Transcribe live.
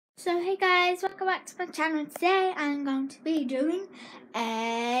So hey guys, welcome back to my channel. Today I'm going to be doing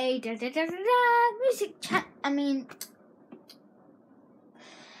a music chat.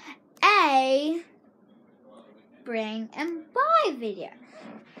 A bring and buy video.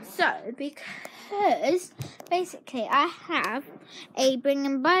 So because basically I have a bring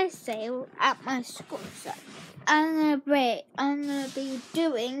and buy sale at my school, so I'm gonna be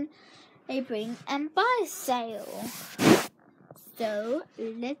doing a bring and buy sale. So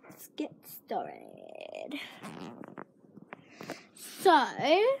let's get started. So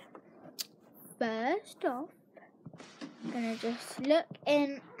first off, I'm gonna just look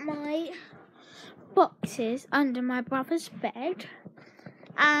in my boxes under my brother's bed,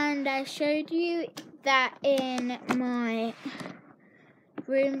 and I showed you that in my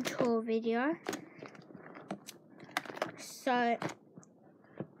room tour video. So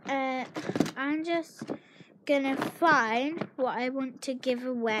I'm just gonna find what I want to give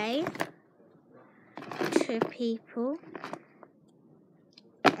away to people,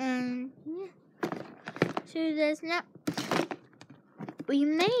 and so there's no. We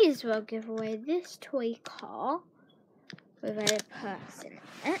may as well give away this toy car with a person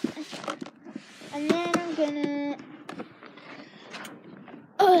in it, and then I'm gonna.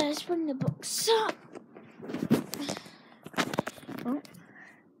 Oh, let's bring the box up. Oh,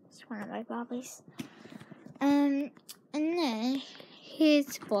 it's one of my Barbies. And then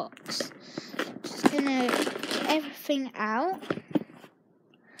here's the box. Just gonna get everything out,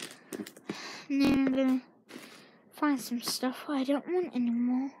 and then I'm gonna find some stuff I don't want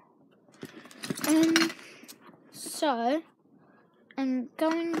anymore. So I'm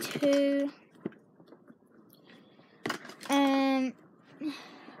going to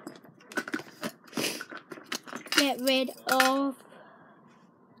get rid of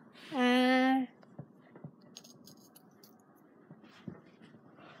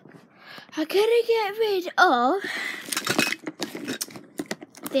I'm gonna get rid of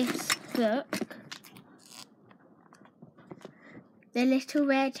this book, The Little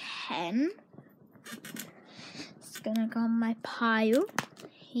Red Hen. It's gonna go on my pile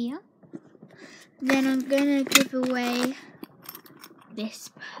here. Then I'm gonna give away this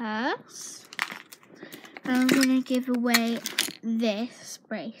purse. I'm gonna give away this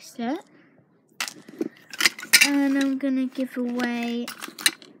bracelet. And I'm gonna give away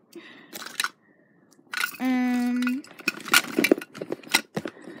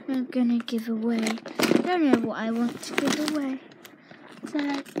I don't know what I want to give away. So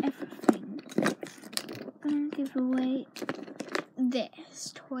like everything. I'm gonna give away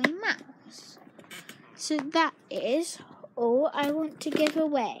this toy mouse. So that is all I want to give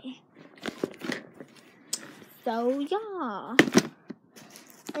away. So yeah.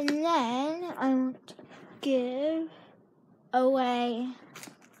 And then I want to give away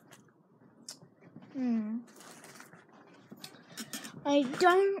I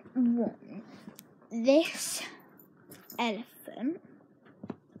don't want this elephant,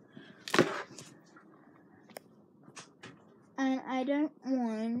 and I don't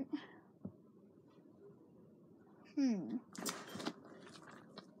want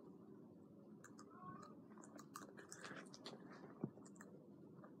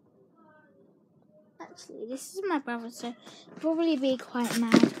actually this is my brother, so he'll probably be quite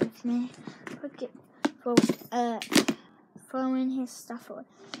mad with me for throwing his stuff away.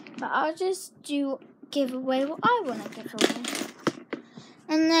 But I'll just give away what I want to give away.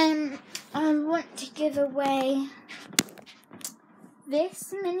 And then I want to give away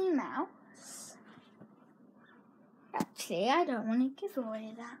this Minnie Mouse. Actually, I don't want to give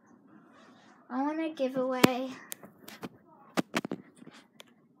away that. I want to give away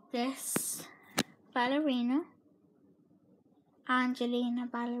this ballerina, Angelina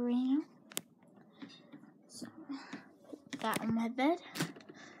Ballerina. So put that on my bed.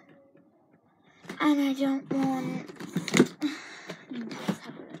 And I don't want.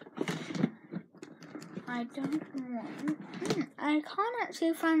 I can't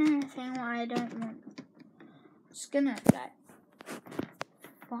actually find anything what I don't want. I'm just gonna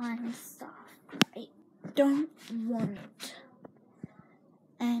find stuff I don't want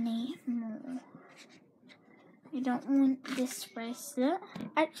anymore. I don't want this bracelet.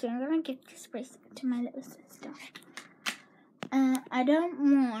 Actually, I'm gonna give this bracelet to my little sister. I don't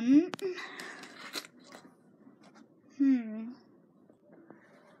want.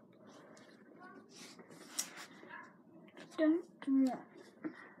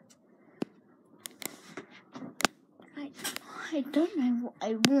 I don't know what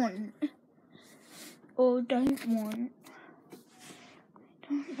I want or don't want. I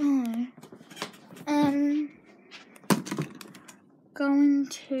don't know. going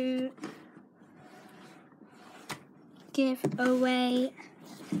to give away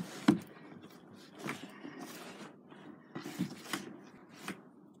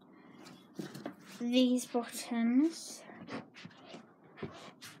these bottoms.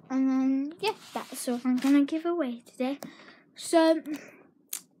 And then, yeah, that's all I'm going to give away today. So,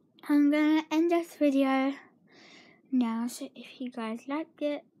 I'm going to end this video now. So, if you guys liked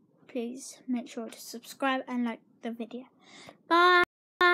it, please make sure to subscribe and like the video. Bye!